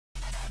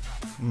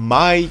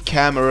My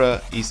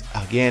camera is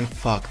again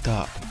fucked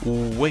up.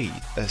 Wait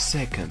a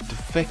second to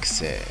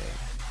fix it.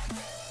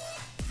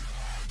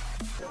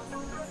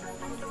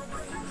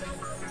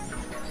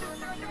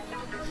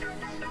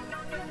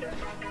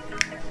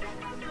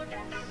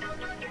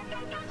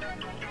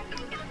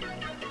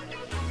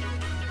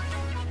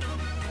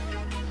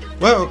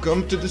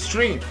 Welcome to the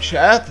stream,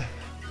 chat.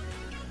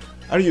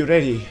 Are you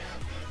ready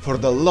for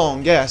the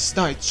long ass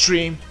night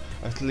stream?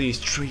 At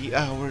least 3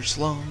 hours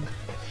long.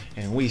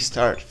 And we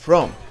start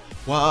from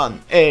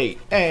 1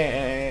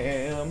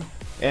 AM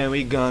and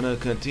we gonna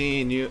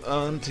continue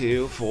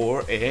until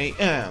 4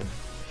 AM.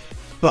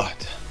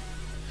 But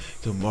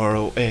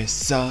tomorrow is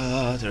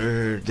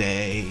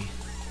Saturday.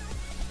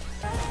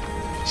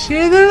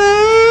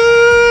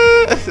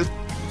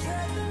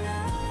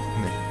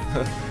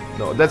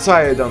 No, that's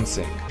why I don't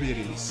sing.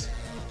 Biddies.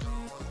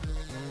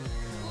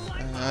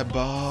 My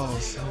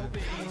balls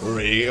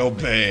real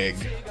big.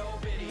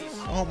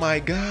 Oh my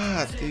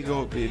god, they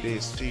go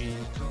biddies.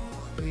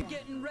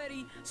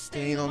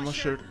 Stain on my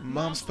shirt,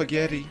 mom's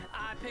spaghetti.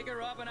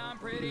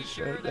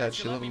 Shirt that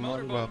she love me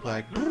more up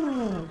like.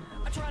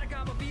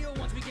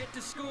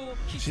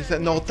 She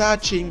said no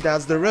touching,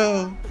 that's the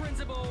rule.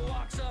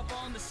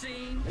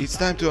 It's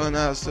time to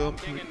announce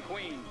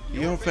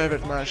your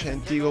favorite match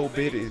and Tigo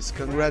biddies.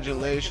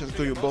 Congratulations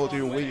to you both,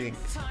 you're winning.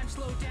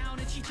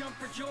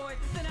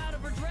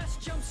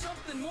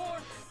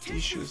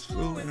 Tissues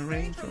flew and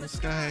rain from the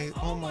sky.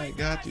 Oh my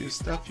god, you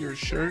stuff your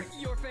shirt?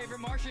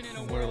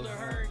 World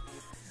hurt.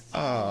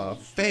 Ah,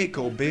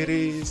 fake-o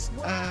biddies.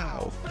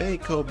 Ow,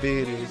 fake-o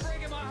biddies.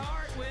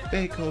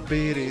 Fake-o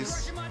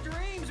biddies.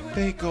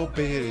 Fake-o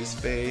biddies.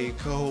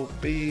 Fake-o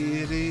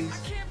biddies.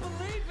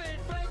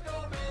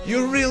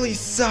 You really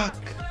suck.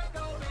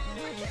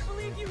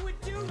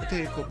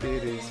 Fake-o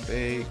biddies.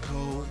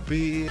 Fake-o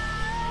biddies.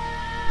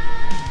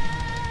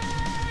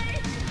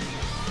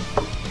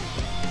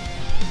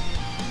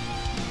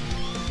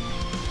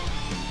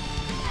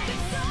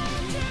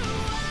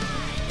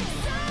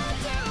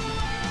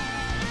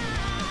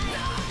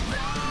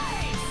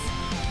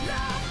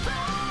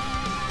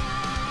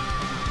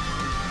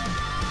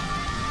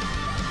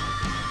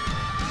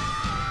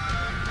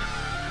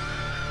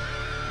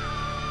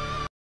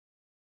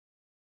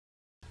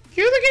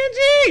 Cue the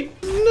Genji!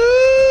 No,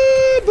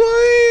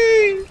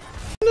 boy!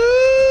 No!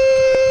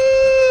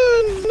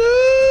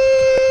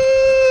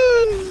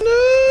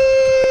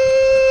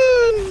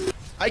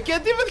 I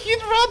can't even hit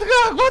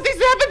Roadhog! What is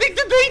happening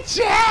today,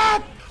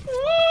 chat?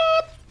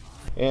 What?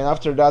 And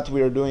after that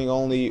we are doing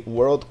only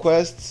world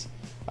quests.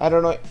 I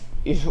don't know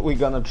if we're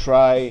gonna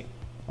try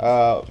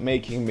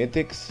making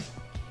mythics.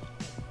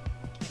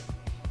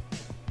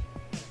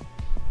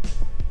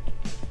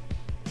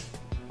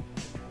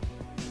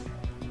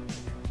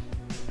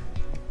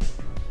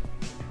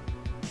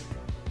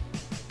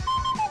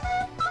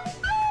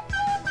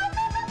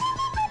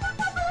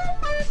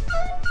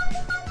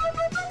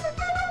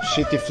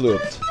 Shitty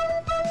flute.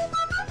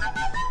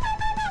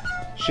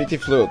 Shitty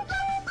flute.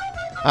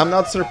 I'm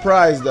not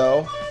surprised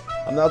though.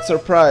 I'm not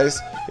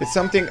surprised. It's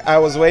something I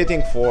was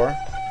waiting for.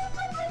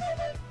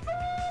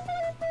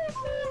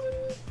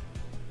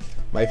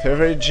 My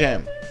favorite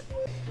gem.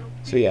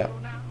 So yeah.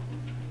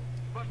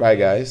 Bye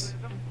guys.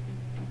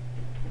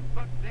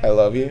 I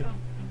love you.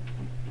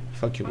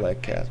 Fuck you,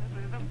 black cat.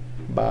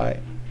 Bye.